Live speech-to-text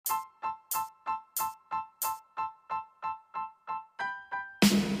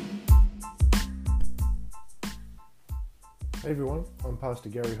Hey everyone, I'm Pastor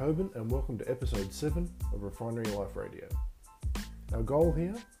Gary Hoban and welcome to episode 7 of Refinery Life Radio. Our goal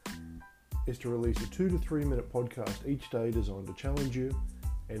here is to release a 2 to 3 minute podcast each day designed to challenge you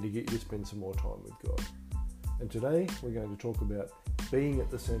and to get you to spend some more time with God. And today we're going to talk about being at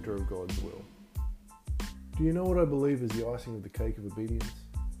the centre of God's will. Do you know what I believe is the icing of the cake of obedience?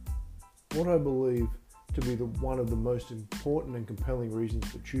 What I believe to be one of the most important and compelling reasons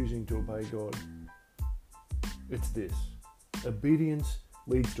for choosing to obey God? It's this. Obedience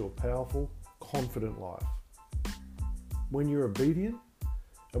leads to a powerful, confident life. When you're obedient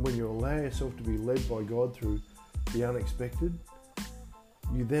and when you allow yourself to be led by God through the unexpected,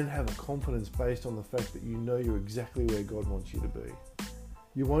 you then have a confidence based on the fact that you know you're exactly where God wants you to be.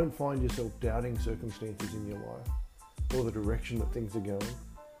 You won't find yourself doubting circumstances in your life or the direction that things are going.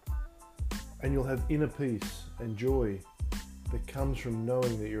 And you'll have inner peace and joy that comes from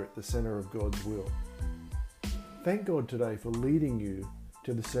knowing that you're at the center of God's will. Thank God today for leading you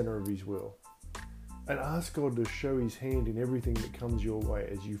to the center of His will. And ask God to show His hand in everything that comes your way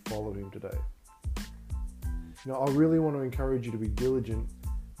as you follow Him today. I really want to encourage you to be diligent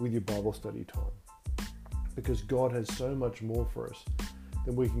with your Bible study time, because God has so much more for us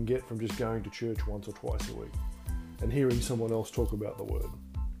than we can get from just going to church once or twice a week and hearing someone else talk about the Word.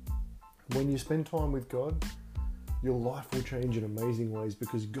 When you spend time with God, your life will change in amazing ways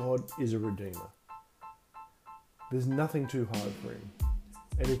because God is a Redeemer. There's nothing too hard for Him,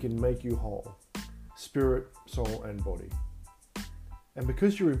 and He can make you whole, spirit, soul, and body. And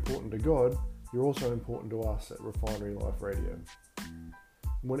because you're important to God, you're also important to us at Refinery Life Radio.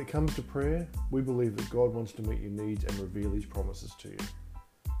 When it comes to prayer, we believe that God wants to meet your needs and reveal His promises to you.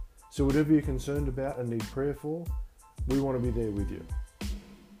 So whatever you're concerned about and need prayer for, we want to be there with you.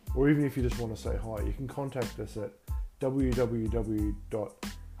 Or even if you just want to say hi, you can contact us at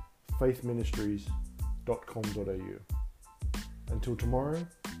www.faithministries.com.au. Until tomorrow,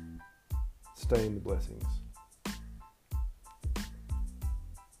 stay in the blessings.